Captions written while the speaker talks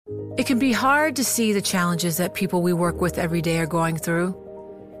It can be hard to see the challenges that people we work with every day are going through.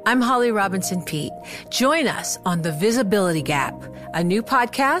 I'm Holly Robinson Pete. Join us on The Visibility Gap, a new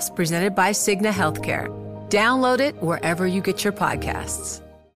podcast presented by Cigna Healthcare. Download it wherever you get your podcasts.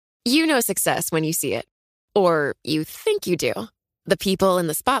 You know success when you see it. Or you think you do. The people in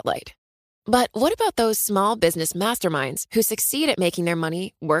the spotlight. But what about those small business masterminds who succeed at making their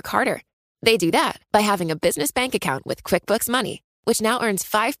money work harder? They do that by having a business bank account with QuickBooks Money, which now earns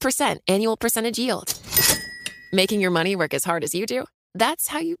 5% annual percentage yield. Making your money work as hard as you do? That's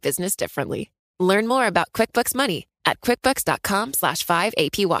how you business differently. Learn more about QuickBooks Money at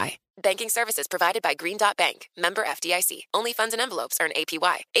quickbooks.com/5APY. Banking services provided by Green Dot Bank. Member FDIC. Only funds and envelopes earn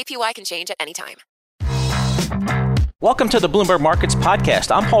APY. APY can change at any time. Welcome to the Bloomberg Markets Podcast.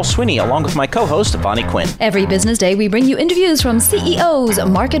 I'm Paul Sweeney, along with my co-host, Bonnie Quinn. Every business day, we bring you interviews from CEOs,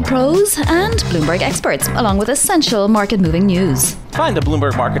 market pros, and Bloomberg experts, along with essential market-moving news. Find the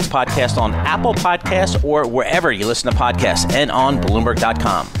Bloomberg Markets Podcast on Apple Podcasts or wherever you listen to podcasts and on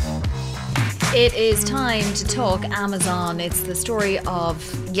Bloomberg.com. It is time to talk Amazon. It's the story of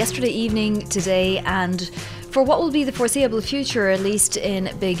yesterday evening, today, and for what will be the foreseeable future, at least in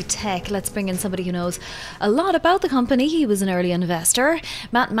big tech. Let's bring in somebody who knows a lot about the company. He was an early investor.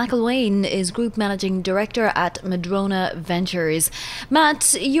 Matt McElwain is Group Managing Director at Madrona Ventures.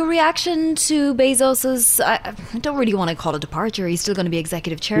 Matt, your reaction to Bezos's, I don't really want to call it departure. He's still going to be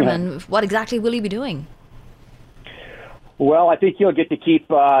executive chairman. Yeah. What exactly will he be doing? Well, I think he'll get to keep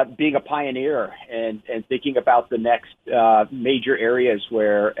being a pioneer and thinking about the next major areas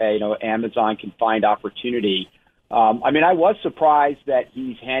where Amazon can find opportunity. I was surprised that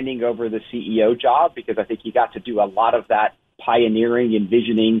he's handing over the CEO job because I think he got to do a lot of that pioneering and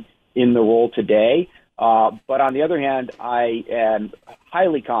visioning in the role today. But on the other hand, I am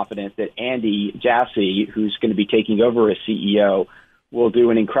highly confident that Andy Jassy, who's going to be taking over as CEO, will do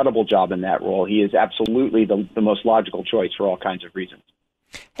an incredible job in that role. He is absolutely the most logical choice for all kinds of reasons.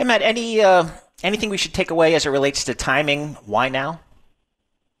 Hey, Matt, anything we should take away as it relates to timing? Why now?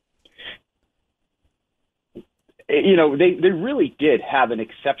 They really did have an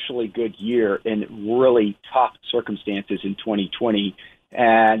exceptionally good year in really tough circumstances in 2020.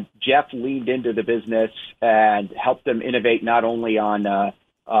 And Jeff leaned into the business and helped them innovate not only on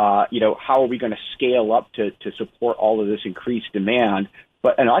how are we going to scale up to support all of this increased demand?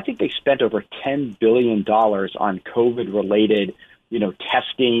 And I think they spent over $10 billion on COVID-related,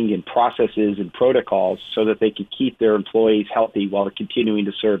 testing and processes and protocols so that they could keep their employees healthy while they're continuing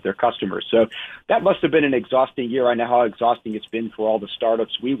to serve their customers. So that must have been an exhausting year. I know how exhausting it's been for all the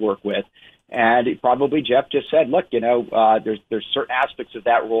startups we work with. And Jeff just said, look, there's certain aspects of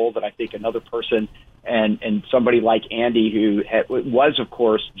that role that I think another person and somebody like Andy, who was, of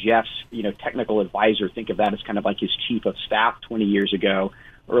course, Jeff's, technical advisor. Think of that as kind of like his chief of staff 20 years ago,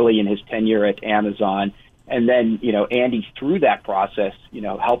 early in his tenure at Amazon. And then, Andy, through that process,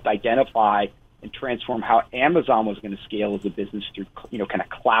 helped identify and transform how Amazon was going to scale as a business through, kind of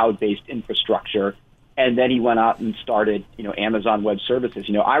cloud-based infrastructure. And then he went out and started, Amazon Web Services.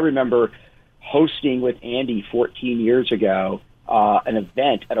 I remember hosting with Andy 14 years ago an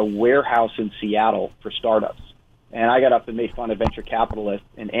event at a warehouse in Seattle for startups. And I got up and made fun of venture capitalists.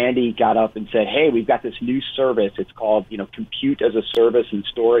 And Andy got up and said, hey, we've got this new service. It's called, compute as a service and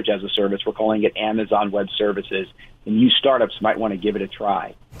storage as a service. We're calling it Amazon Web Services. And you startups might want to give it a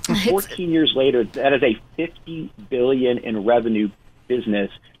try. 14 years later, that is a $50 billion in revenue business,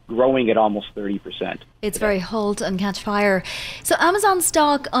 growing at almost 30%. It's very halt and catch fire. So Amazon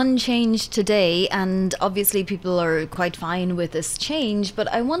stock unchanged today, and obviously people are quite fine with this change, but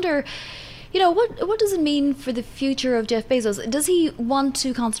I wonder, what does it mean for the future of Jeff Bezos? Does he want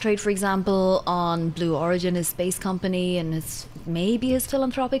to concentrate, for example, on Blue Origin, his space company, and his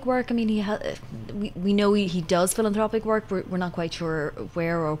philanthropic work? I mean, we know he does philanthropic work. We're not quite sure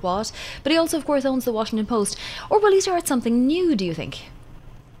where or what, but he also, of course, owns the Washington Post. Or will he start something new, do you think?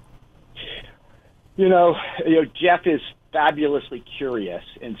 Jeff is fabulously curious,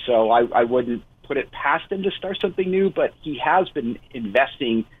 and so I wouldn't put it past him to start something new, but he has been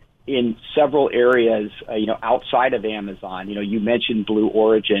investing in several areas, outside of Amazon. You mentioned Blue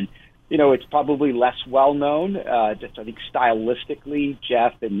Origin. It's probably less well known. Just I think stylistically,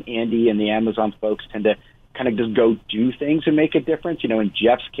 Jeff and Andy and the Amazon folks tend to kind of just go do things and make a difference. In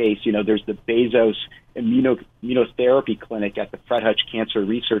Jeff's case, there's the Bezos immunotherapy clinic at the Fred Hutch Cancer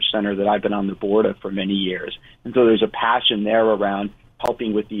Research Center that I've been on the board of for many years. And so there's a passion there around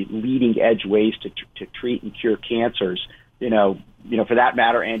helping with the leading edge ways to treat and cure cancers. For that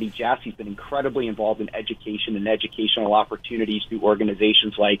matter, Andy Jassy's been incredibly involved in education and educational opportunities through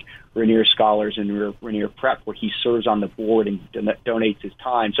organizations like Rainier Scholars and Rainier Prep, where he serves on the board and donates his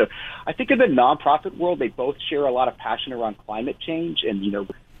time. So I think in the nonprofit world, they both share a lot of passion around climate change, and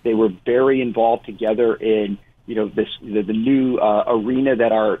they were very involved together in the new arena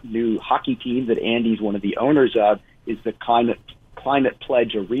that our new hockey team that Andy's one of the owners of is the Climate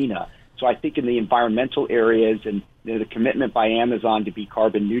Pledge Arena. So I think in the environmental areas and the commitment by Amazon to be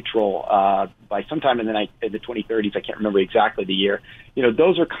carbon neutral by sometime in the 2030s, I can't remember exactly the year,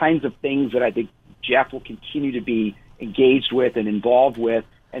 those are kinds of things that I think Jeff will continue to be engaged with and involved with.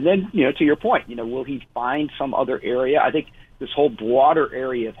 And then, to your point, will he find some other area? I think this whole broader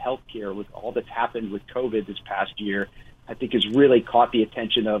area of healthcare with all that's happened with COVID this past year, I think has really caught the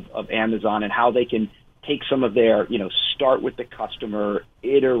attention of Amazon and how they can take some of their, start with the customer,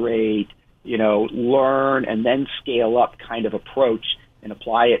 iterate, learn, and then scale up kind of approach and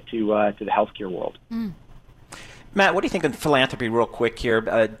apply it to the healthcare world. Mm. Matt, what do you think of philanthropy real quick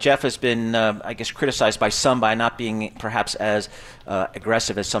here? Jeff has been, criticized by some by not being perhaps as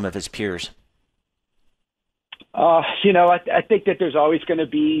aggressive as some of his peers. I think that there's always going to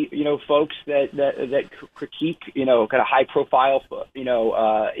be, folks that critique, kind of high profile,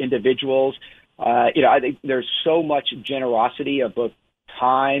 individuals. I think there's so much generosity of both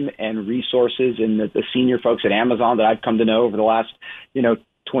time and resources in the senior folks at Amazon that I've come to know over the last,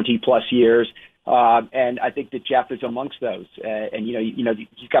 20 plus years. And I think that Jeff is amongst those. And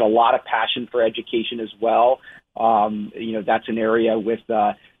he's got a lot of passion for education as well. That's an area with,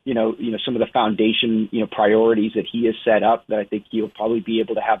 some of the foundation, priorities that he has set up that I think he'll probably be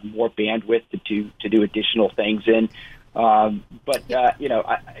able to have more bandwidth to do additional things in. These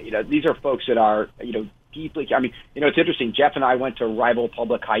are folks that are, deeply, it's interesting. Jeff and I went to rival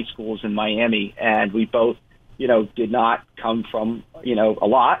public high schools in Miami, and we both, did not come from, a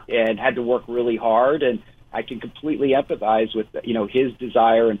lot and had to work really hard. And I can completely empathize with, his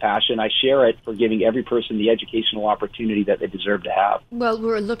desire and passion. I share it for giving every person the educational opportunity that they deserve to have. Well,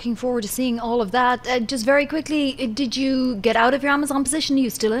 we're looking forward to seeing all of that. Just very quickly, did you get out of your Amazon position? Are you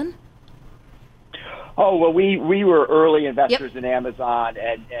still in? Oh, well, we were early investors in Amazon.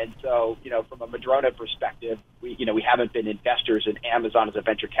 And so, from a Madrona perspective, we haven't been investors in Amazon as a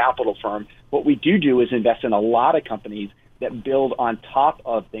venture capital firm. What we do is invest in a lot of companies that build on top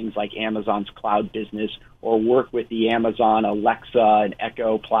of things like Amazon's cloud business or work with the Amazon Alexa and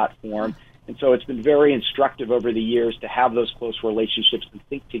Echo platform. And so it's been very instructive over the years to have those close relationships and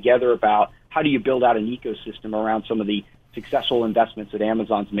think together about how do you build out an ecosystem around some of the successful investments that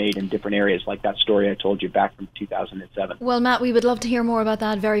Amazon's made in different areas, like that story I told you back from 2007. Well, Matt, we would love to hear more about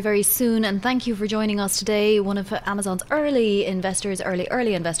that very, very soon. And thank you for joining us today. One of Amazon's early investors,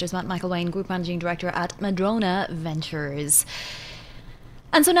 Matt Michael Wayne, Group Managing Director at Madrona Ventures.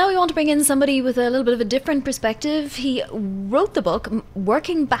 And so now we want to bring in somebody with a little bit of a different perspective. He wrote the book,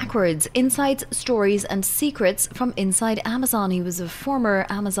 Working Backwards, Insights, Stories and Secrets from Inside Amazon. He was a former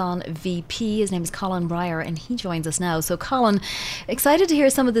Amazon VP. His name is Colin Breyer, and he joins us now. So Colin, excited to hear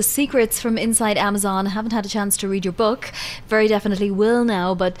some of the secrets from Inside Amazon. Haven't had a chance to read your book. Very definitely will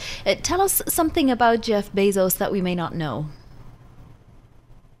now. But tell us something about Jeff Bezos that we may not know.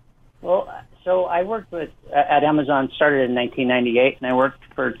 Well, so I worked at Amazon, started in 1998, and I worked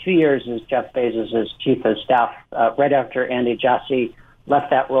for 2 years as Jeff Bezos' chief of staff right after Andy Jassy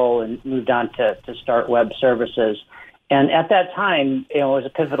left that role and moved on to start web services. And at that time, it was a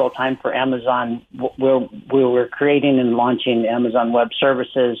pivotal time for Amazon. We were creating and launching Amazon Web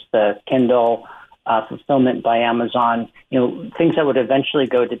Services, the Kindle, fulfillment by Amazon, things that would eventually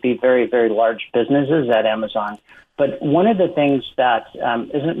go to be very, very large businesses at Amazon. But one of the things that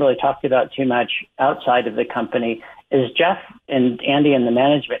isn't really talked about too much outside of the company is Jeff and Andy and the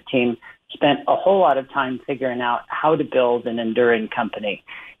management team spent a whole lot of time figuring out how to build an enduring company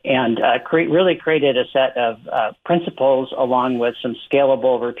and really created a set of principles along with some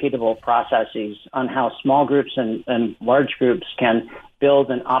scalable, repeatable processes on how small groups and large groups can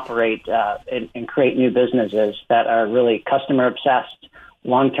build and operate and create new businesses that are really customer obsessed,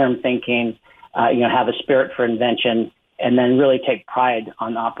 long-term thinking, have a spirit for invention, and then really take pride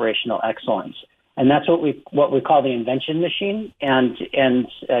on operational excellence. And that's what we call the invention machine. And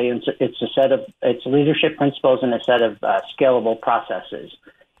it's leadership principles and a set of scalable processes.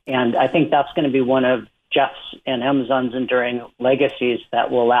 And I think that's going to be one of Jeff's and Amazon's enduring legacies that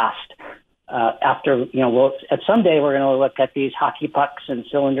will last after, someday we're going to look at these hockey pucks and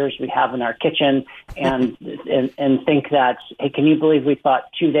cylinders we have in our kitchen and think that, hey, can you believe we thought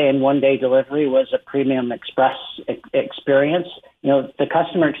 2-day and 1-day delivery was a premium express experience? The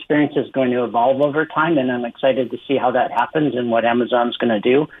customer experience is going to evolve over time, and I'm excited to see how that happens and what Amazon's going to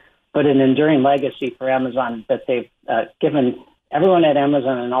do. But an enduring legacy for Amazon that they've given everyone at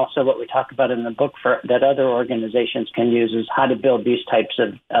Amazon, and also what we talk about in the book that other organizations can use, is how to build these types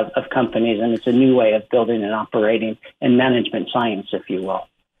of companies. And it's a new way of building and operating and management science, if you will.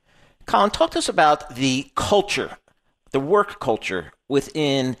 Colin, talk to us about the culture, the work culture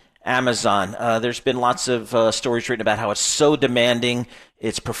within Amazon. There's been lots of stories written about how it's so demanding,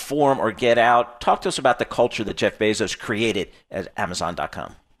 it's perform or get out. Talk to us about the culture that Jeff Bezos created at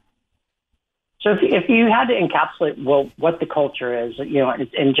Amazon.com. So if you had to encapsulate what the culture is,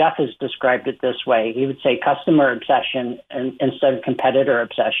 and Jeff has described it this way, he would say customer obsession instead of competitor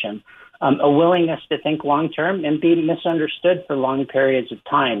obsession, a willingness to think long-term and be misunderstood for long periods of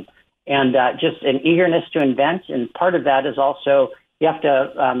time, and just an eagerness to invent. And part of that is also you have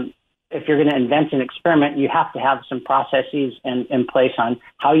to, if you're going to invent an experiment, you have to have some processes in place on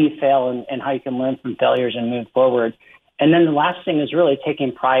how you fail and how you can learn from failures and move forward. And then the last thing is really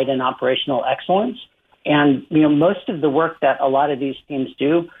taking pride in operational excellence. And, most of the work that a lot of these teams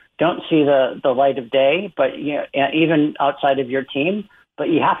do don't see the light of day, but even outside of your team, but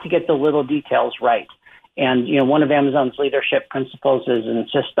you have to get the little details right. And, one of Amazon's leadership principles is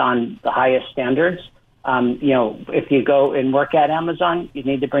insist on the highest standards. If you go and work at Amazon, you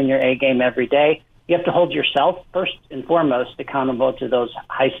need to bring your A game every day. You have to hold yourself first and foremost accountable to those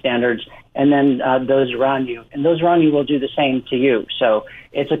high standards, and then those around you. And those around you will do the same to you. So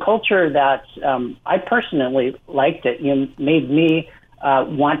it's a culture that I personally liked. It made me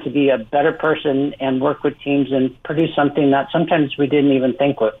want to be a better person and work with teams and produce something that sometimes we didn't even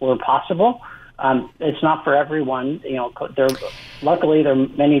think were possible. It's not for everyone. Luckily, there are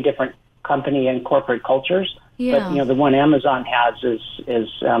many different company and corporate cultures. Yeah. But the one Amazon has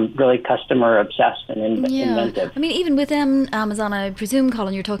is really customer obsessed and inventive. I mean, even within Amazon, I presume,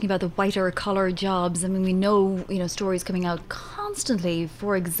 Colin, you're talking about the whiter collar jobs. I mean, we know stories coming out constantly.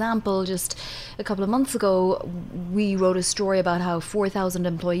 For example, just a couple of months ago, we wrote a story about how 4,000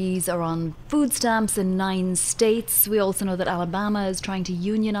 employees are on food stamps in 9 states. We also know that Alabama is trying to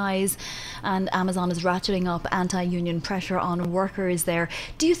unionize, and Amazon is ratcheting up anti-union pressure on workers there.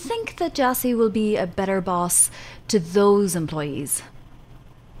 Do you think that Jassy will be a better boss to those employees?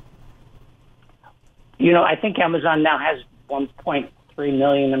 I think Amazon now has 1.3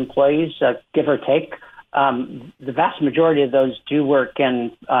 million employees, give or take. The vast majority of those do work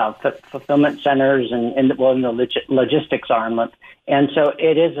in fulfillment centers and in the logistics arm. And so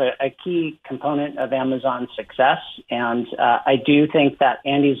it is a key component of Amazon's success. And I do think that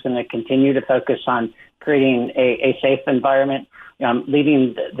Andy's going to continue to focus on creating a safe environment,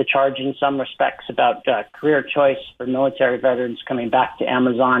 leading the charge in some respects about career choice for military veterans coming back to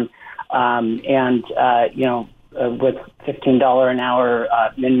Amazon, with $15 an hour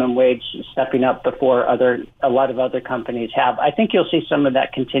minimum wage stepping up before a lot of other companies have. I think you'll see some of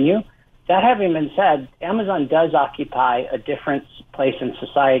that continue. That having been said, Amazon does occupy a different place in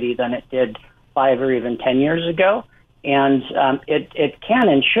society than it did 5 or even 10 years ago. And it can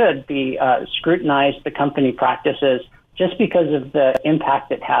and should be scrutinized, the company practices, just because of the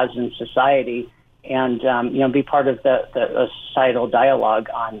impact it has in society, and be part of the societal dialogue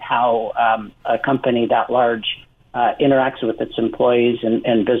on how a company that large interacts with its employees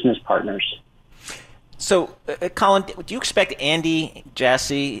and business partners. So, Colin, do you expect Andy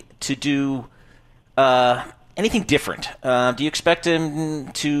Jassy to do anything different? Do you expect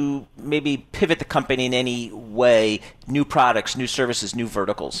him to maybe pivot the company in any way, new products, new services, new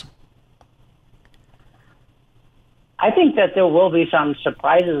verticals? I think that there will be some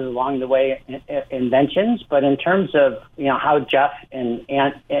surprises along the way, inventions, but in terms of how Jeff and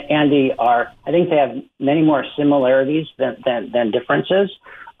Andy are, I think they have many more similarities than differences.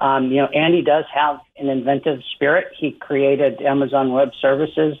 Andy does have an inventive spirit. He created Amazon Web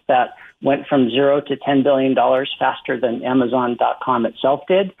Services that went from 0 to $10 billion faster than Amazon.com itself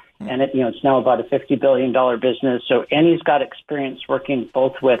did. And it's now about a $50 billion business. So Andy's got experience working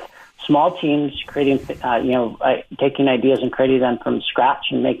both with small teams, creating, taking ideas and creating them from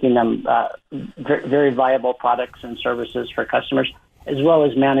scratch and making them very viable products and services for customers, as well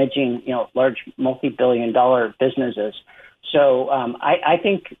as managing, large multi-billion-dollar businesses. So I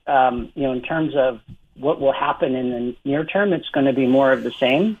think, in terms of what will happen in the near term, it's going to be more of the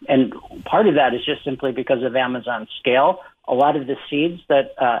same. And part of that is just simply because of Amazon's scale. A lot of the seeds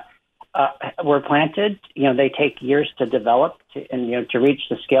that were planted, they take years to develop to reach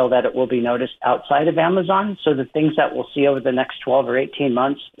the scale that it will be noticed outside of Amazon. So the things that we'll see over the next 12 or 18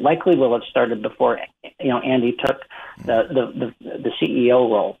 months likely will have started before, Andy took the CEO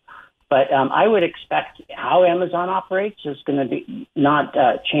role. But I would expect how Amazon operates is going to be not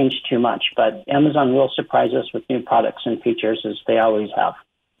change too much. But Amazon will surprise us with new products and features as they always have.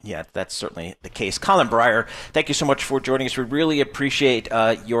 Yeah, that's certainly the case. Colin Breyer, thank you so much for joining us. We really appreciate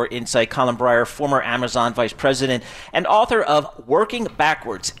your insight. Colin Breyer, former Amazon Vice President and author of Working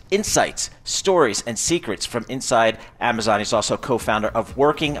Backwards, Insights, Stories, and Secrets from Inside Amazon. He's also co-founder of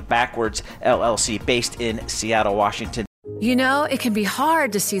Working Backwards, LLC, based in Seattle, Washington. You know, it can be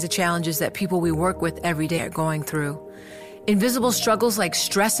hard to see the challenges that people we work with every day are going through. Invisible struggles like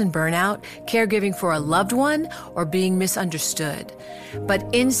stress and burnout, caregiving for a loved one, or being misunderstood. But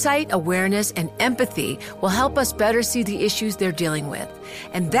insight, awareness, and empathy will help us better see the issues they're dealing with.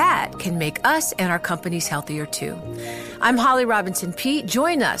 And that can make us and our companies healthier too. I'm Holly Robinson Peete.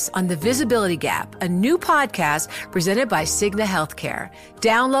 Join us on The Visibility Gap, a new podcast presented by Cigna Healthcare.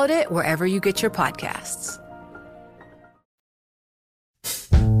 Download it wherever you get your podcasts.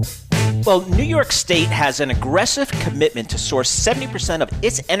 Well, New York State has an aggressive commitment to source 70% of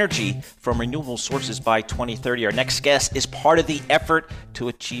its energy from renewable sources by 2030. Our next guest is part of the effort to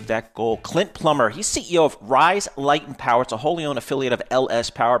achieve that goal. Clint Plummer, he's CEO of Rise Light and Power. It's a wholly owned affiliate of LS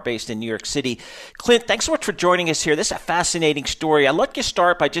Power based in New York City. Clint, thanks so much for joining us here. This is a fascinating story. I'd like to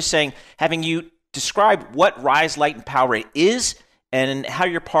start by just having you describe what Rise Light and Power is and how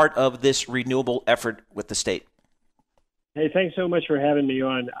you're part of this renewable effort with the state. Hey, thanks so much for having me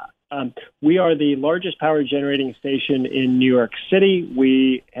on. We are the largest power generating station in New York City.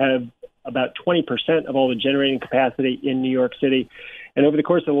 We have about 20% of all the generating capacity in New York City. And over the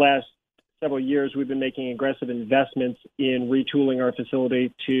course of the last several years, we've been making aggressive investments in retooling our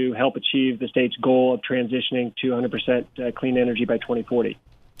facility to help achieve the state's goal of transitioning to 100% clean energy by 2040.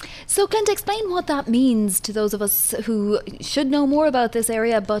 So, Clint, explain what that means to those of us who should know more about this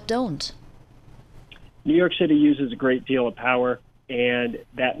area but don't. New York City uses a great deal of power, and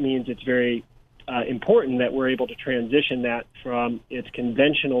that means it's very important that we're able to transition that from its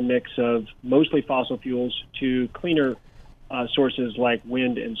conventional mix of mostly fossil fuels to cleaner sources like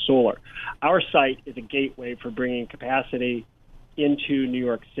wind and solar. Our site is a gateway for bringing capacity into New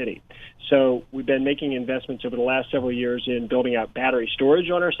York City. So we've been making investments over the last several years in building out battery storage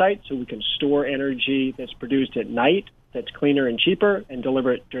on our site so we can store energy that's produced at night that's cleaner and cheaper and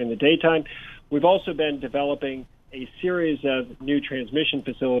deliver it during the daytime. We've also been developing a series of new transmission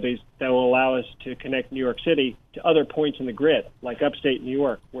facilities that will allow us to connect New York City to other points in the grid, like upstate New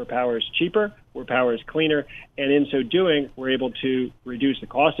York, where power is cheaper, where power is cleaner, and in so doing, we're able to reduce the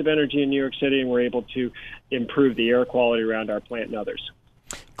cost of energy in New York City, and we're able to improve the air quality around our plant and others.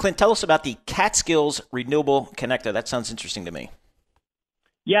 Clint, tell us about the Catskills Renewable Connector. That sounds interesting to me.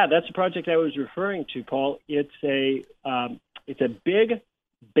 Yeah, that's a project I was referring to, Paul. It's a big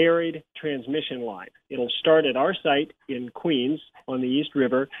buried transmission line. It'll start at our site in Queens on the East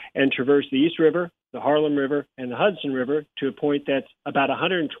River and traverse the East River, the Harlem River, and the Hudson River to a point that's about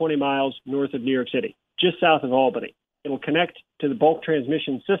 120 miles north of New York City, just south of Albany. It'll connect to the bulk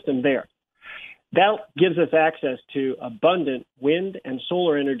transmission system there. That gives us access to abundant wind and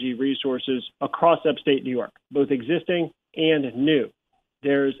solar energy resources across upstate New York, both existing and new.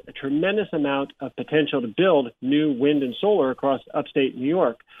 There's a tremendous amount of potential to build new wind and solar across upstate New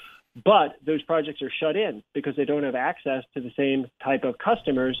York, but those projects are shut in because they don't have access to the same type of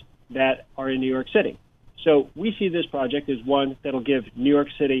customers that are in New York City. So we see this project as one that'll give New York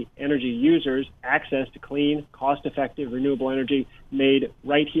City energy users access to clean, cost-effective, renewable energy made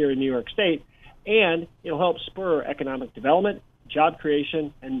right here in New York State, and it'll help spur economic development, job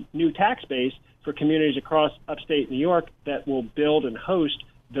creation, and new tax base for communities across upstate New York that will build and host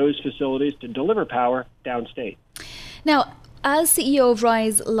those facilities to deliver power downstate. Now, as CEO of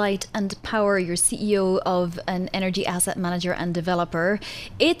Rise Light and Power, you're CEO of an energy asset manager and developer.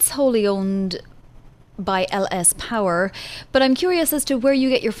 It's wholly owned by LS Power, but I'm curious as to where you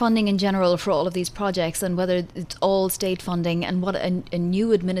get your funding in general for all of these projects and whether it's all state funding and what a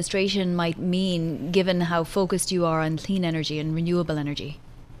new administration might mean given how focused you are on clean energy and renewable energy.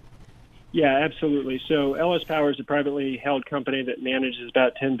 Yeah, absolutely. So LS Power is a privately held company that manages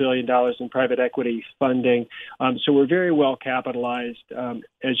about $10 billion in private equity funding. So we're very well capitalized.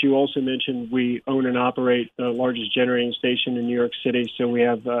 As you also mentioned, we own and operate the largest generating station in New York City. So we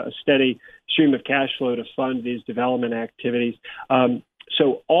have a steady stream of cash flow to fund these development activities.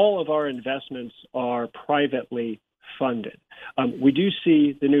 So all of our investments are privately funded. We do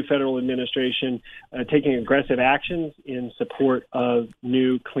see the new federal administration taking aggressive actions in support of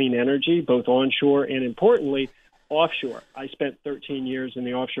new clean energy, both onshore and, importantly, offshore. I spent 13 years in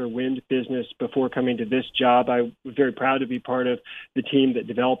the offshore wind business before coming to this job. I was very proud to be part of the team that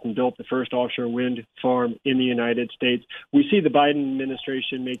developed and built the first offshore wind farm in the United States. We see the Biden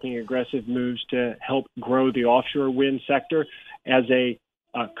administration making aggressive moves to help grow the offshore wind sector. As a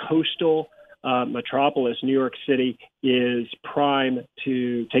coastal metropolis, New York City is prime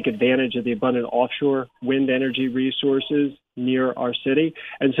to take advantage of the abundant offshore wind energy resources near our city.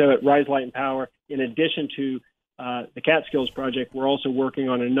 And so at Rise Light and Power, in addition to the Catskills project, we're also working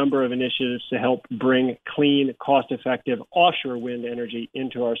on a number of initiatives to help bring clean, cost-effective offshore wind energy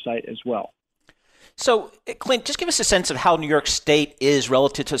into our site as well. So, Clint, just give us a sense of how New York State is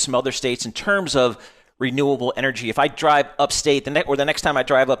relative to some other states in terms of renewable energy. If I drive upstate, the next time I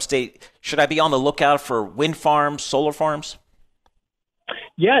drive upstate, should I be on the lookout for wind farms, solar farms?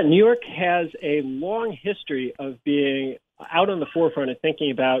 Yeah, New York has a long history of being out on the forefront of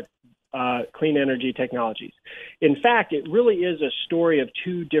thinking about clean energy technologies. In fact, it really is a story of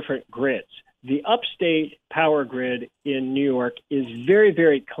two different grids. The upstate power grid in New York is very,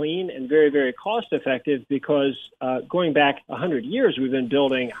 very clean and very, very cost effective because going back 100 years, we've been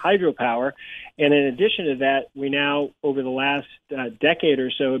building hydropower. And in addition to that, we now, over the last decade or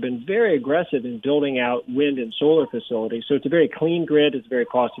so, have been very aggressive in building out wind and solar facilities. So it's a very clean grid. It's a very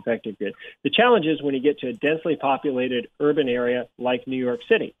cost effective grid. The challenge is when you get to a densely populated urban area like New York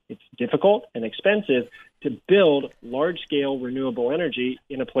City, it's difficult and expensive to build large-scale renewable energy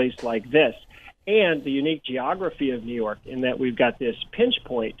in a place like this. And the unique geography of New York in that we've got this pinch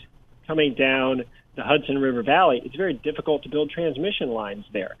point coming down the Hudson River Valley, it's very difficult to build transmission lines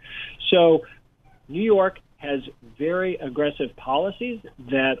there. So New York has very aggressive policies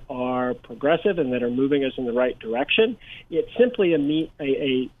that are progressive and that are moving us in the right direction. It's simply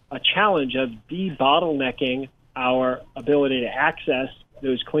a challenge of debottlenecking our ability to access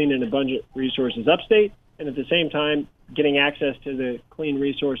those clean and abundant resources upstate, and at the same time, getting access to the clean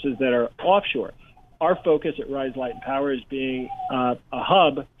resources that are offshore. Our focus at Rise Light and Power is being a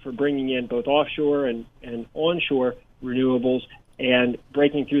hub for bringing in both offshore and onshore renewables and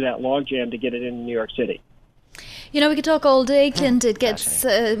breaking through that logjam to get it into New York City. You know, we could talk all day, Clint. It gets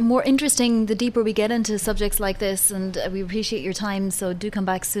more interesting the deeper we get into subjects like this, and we appreciate your time, so do come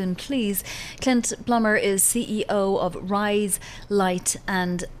back soon, please. Clint Plummer is CEO of Rise Light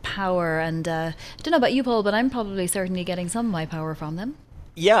and Power, and I don't know about you, Paul, but I'm probably certainly getting some of my power from them.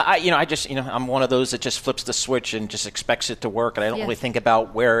 Yeah, I'm one of those that just flips the switch and just expects it to work, and I don't really think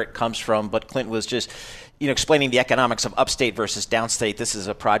about where it comes from. But Clint was just, explaining the economics of upstate versus downstate. This is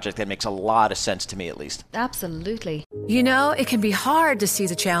a project that makes a lot of sense to me, at least. Absolutely. It can be hard to see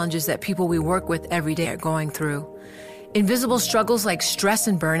the challenges that people we work with every day are going through. Invisible struggles like stress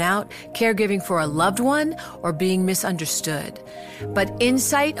and burnout, caregiving for a loved one, or being misunderstood. But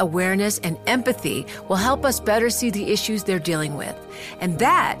insight, awareness, and empathy will help us better see the issues they're dealing with. And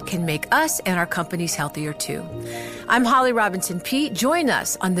that can make us and our companies healthier too. I'm Holly Robinson Peete. Join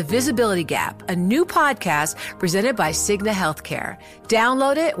us on The Visibility Gap, a new podcast presented by Cigna Healthcare.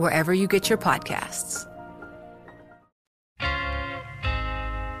 Download it wherever you get your podcasts.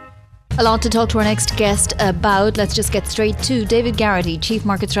 A lot to talk to our next guest about. Let's just get straight to David Garrity, Chief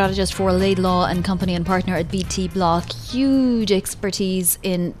Market Strategist for Laidlaw and Company and partner at BT Block. Huge expertise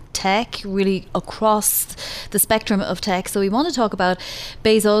in tech, really across the spectrum of tech. So we want to talk about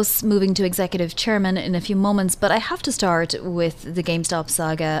Bezos moving to executive chairman in a few moments, but I have to start with the GameStop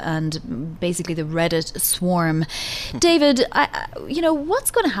saga and basically the Reddit swarm. David, what's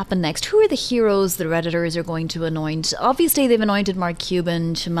going to happen next? Who are the heroes the Redditors are going to anoint? Obviously, they've anointed Mark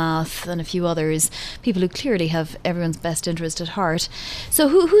Cuban, Chamath, and a few others, people who clearly have everyone's best interest at heart. So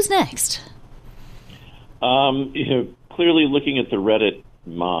who's next? Clearly looking at the Reddit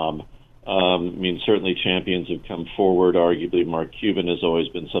mob, certainly champions have come forward. Arguably, Mark Cuban has always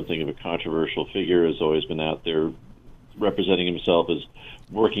been something of a controversial figure, has always been out there representing himself as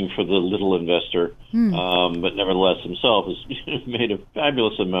working for the little investor, but nevertheless himself has made a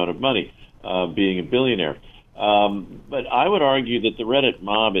fabulous amount of money being a billionaire. But I would argue that the Reddit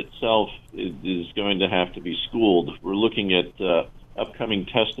mob itself is going to have to be schooled. We're looking at upcoming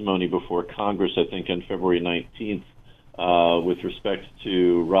testimony before Congress, I think, on February 19th, with respect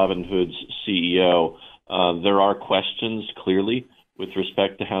to Robinhood's CEO. There are questions, clearly, with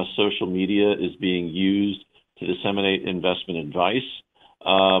respect to how social media is being used to disseminate investment advice.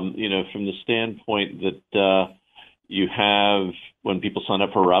 From the standpoint that you have, when people sign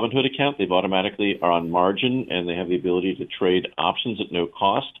up for a Robinhood account, they've automatically are on margin and they have the ability to trade options at no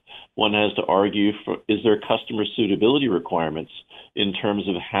cost. one has to argue for, is there customer suitability requirements in terms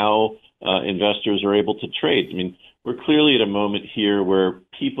of how investors are able to trade? I mean, we're clearly at a moment here where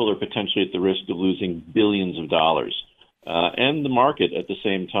people are potentially at the risk of losing billions of dollars. And the market at the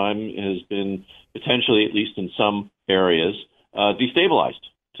same time has been potentially, at least in some areas, destabilized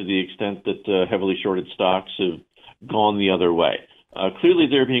to the extent that heavily shorted stocks have gone the other way. Clearly,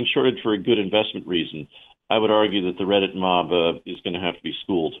 they're being shorted for a good investment reason. I would argue that the Reddit mob is going to have to be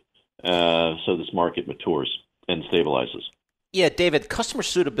schooled so this market matures and stabilizes. Yeah, David, customer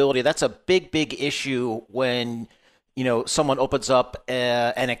suitability, that's a big, big issue when someone opens up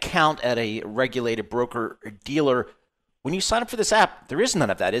an account at a regulated broker or dealer. When you sign up for this app, there is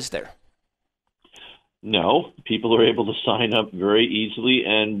none of that, is there? No, people are able to sign up very easily,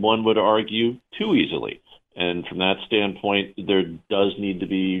 and one would argue too easily. And from that standpoint, there does need to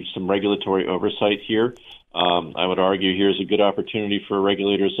be some regulatory oversight here. I would argue here's a good opportunity for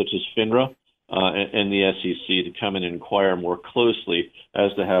regulators such as FINRA and the SEC to come in and inquire more closely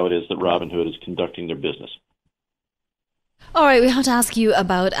as to how it is that Robinhood is conducting their business. All right, we have to ask you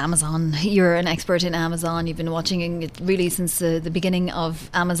about Amazon. You're an expert in Amazon. You've been watching it really since the beginning of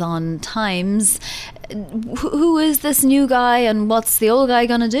Amazon times. Who is this new guy and what's the old guy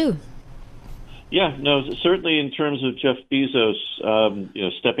going to do? Yeah, no, certainly in terms of Jeff Bezos,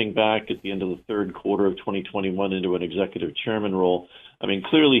 stepping back at the end of the third quarter of 2021 into an executive chairman role, I mean,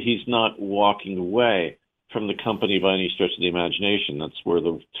 clearly he's not walking away from the company by any stretch of the imagination. That's where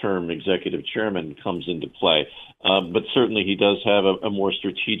the term executive chairman comes into play. But certainly he does have a more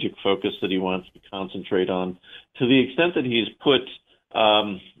strategic focus that he wants to concentrate on, to the extent that he's put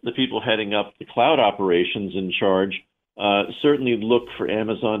the people heading up the cloud operations in charge. Certainly look for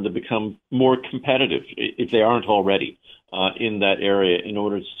Amazon to become more competitive, if they aren't already, in that area, in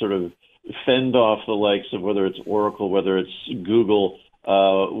order to sort of fend off the likes of whether it's Oracle, whether it's Google,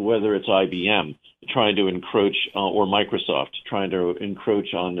 whether it's IBM, trying to encroach, or Microsoft, trying to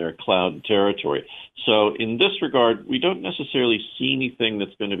encroach on their cloud territory. So in this regard, we don't necessarily see anything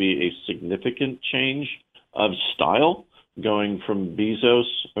that's going to be a significant change of style going from Bezos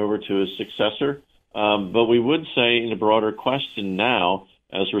over to his successor. But we would say in a broader question now,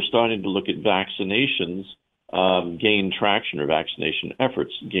 as we're starting to look at vaccinations gain traction, or vaccination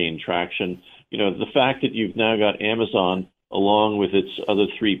efforts gain traction, the fact that you've now got Amazon along with its other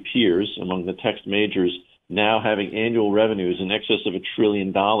three peers among the tech majors now having annual revenues in excess of $1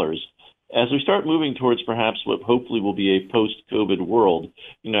 trillion. As we start moving towards perhaps what hopefully will be a post-COVID world,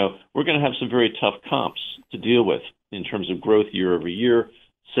 we're going to have some very tough comps to deal with in terms of growth year over year,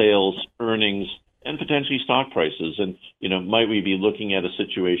 sales, earnings, and potentially stock prices. And, might we be looking at a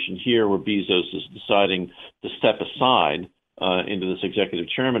situation here where Bezos is deciding to step aside into this executive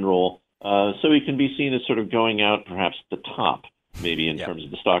chairman role so he can be seen as sort of going out perhaps at the top, maybe in terms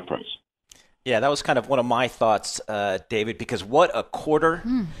of the stock price. Yeah, that was kind of one of my thoughts, David, because what a quarter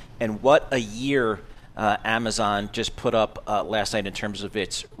and what a year Amazon just put up last night in terms of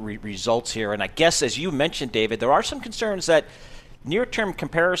its results here. And I guess, as you mentioned, David, there are some concerns that near-term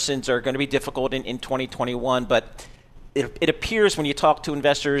comparisons are going to be difficult in 2021, but it appears when you talk to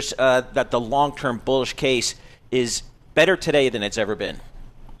investors that the long-term bullish case is better today than it's ever been.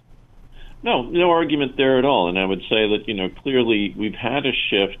 No argument there at all. And I would say that, clearly we've had a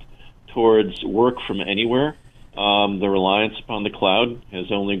shift towards work from anywhere. The reliance upon the cloud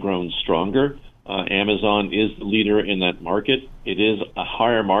has only grown stronger. Amazon is the leader in that market. It is a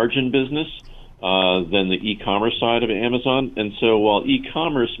higher margin business than the e-commerce side of Amazon. And so while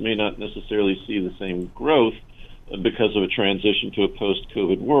e-commerce may not necessarily see the same growth because of a transition to a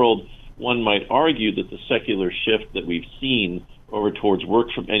post-COVID world, one might argue that the secular shift that we've seen over towards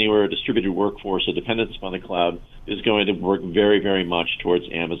work from anywhere, a distributed workforce, a dependence upon the cloud, is going to work very, very much towards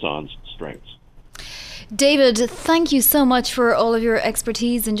Amazon's strengths. David, thank you so much for all of your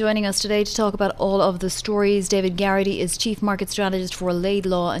expertise in joining us today to talk about all of the stories. David Garrity is Chief Market Strategist for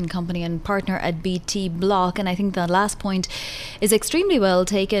Laidlaw & Company and partner at BT Block. And I think that last point is extremely well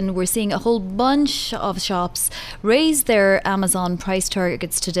taken. We're seeing a whole bunch of shops raise their Amazon price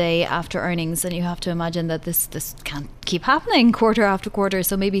targets today after earnings. And you have to imagine that this can't keep happening quarter after quarter.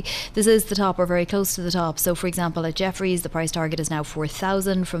 So maybe this is the top or very close to the top. So, for example, at Jefferies, the price target is now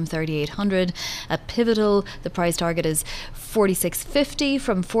 4,000 from 3,800. At Pivotal, the price target is 46.50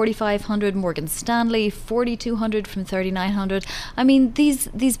 from 4,500. Morgan Stanley 4,200 from 3,900. I mean,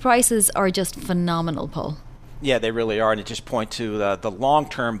 these prices are just phenomenal, Paul. Yeah, they really are, and it just point to the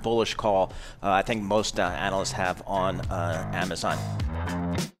long-term bullish call I think most analysts have on Amazon.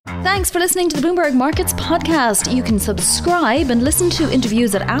 Thanks for listening to the Bloomberg Markets Podcast. You can subscribe and listen to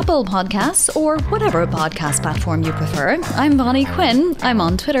interviews at Apple Podcasts or whatever podcast platform you prefer. I'm Vonnie Quinn. I'm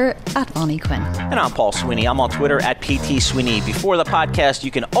on Twitter at Vonnie Quinn. And I'm Paul Sweeney. I'm on Twitter at PT Sweeney. Before the podcast, you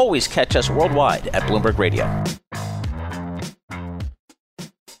can always catch us worldwide at Bloomberg Radio.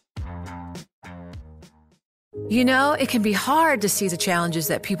 You know, it can be hard to see the challenges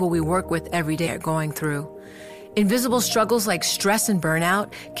that people we work with every day are going through. Invisible struggles like stress and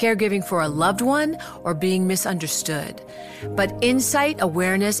burnout, caregiving for a loved one, or being misunderstood. But insight,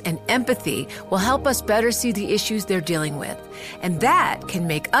 awareness, and empathy will help us better see the issues they're dealing with. And that can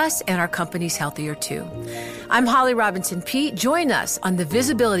make us and our companies healthier too. I'm Holly Robinson Peete. Join us on The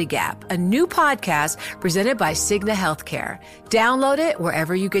Visibility Gap, a new podcast presented by Cigna Healthcare. Download it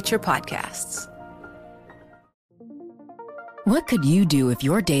wherever you get your podcasts. What could you do if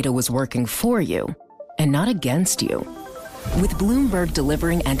your data was working for you and not against you? With Bloomberg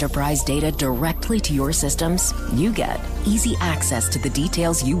delivering enterprise data directly to your systems, you get easy access to the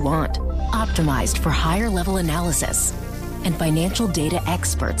details you want, optimized for higher level analysis, and financial data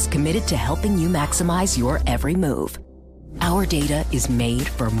experts committed to helping you maximize your every move. Our data is made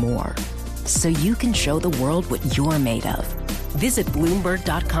for more, so you can show the world what you're made of. Visit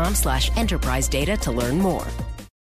Bloomberg.com/enterprise data to learn more.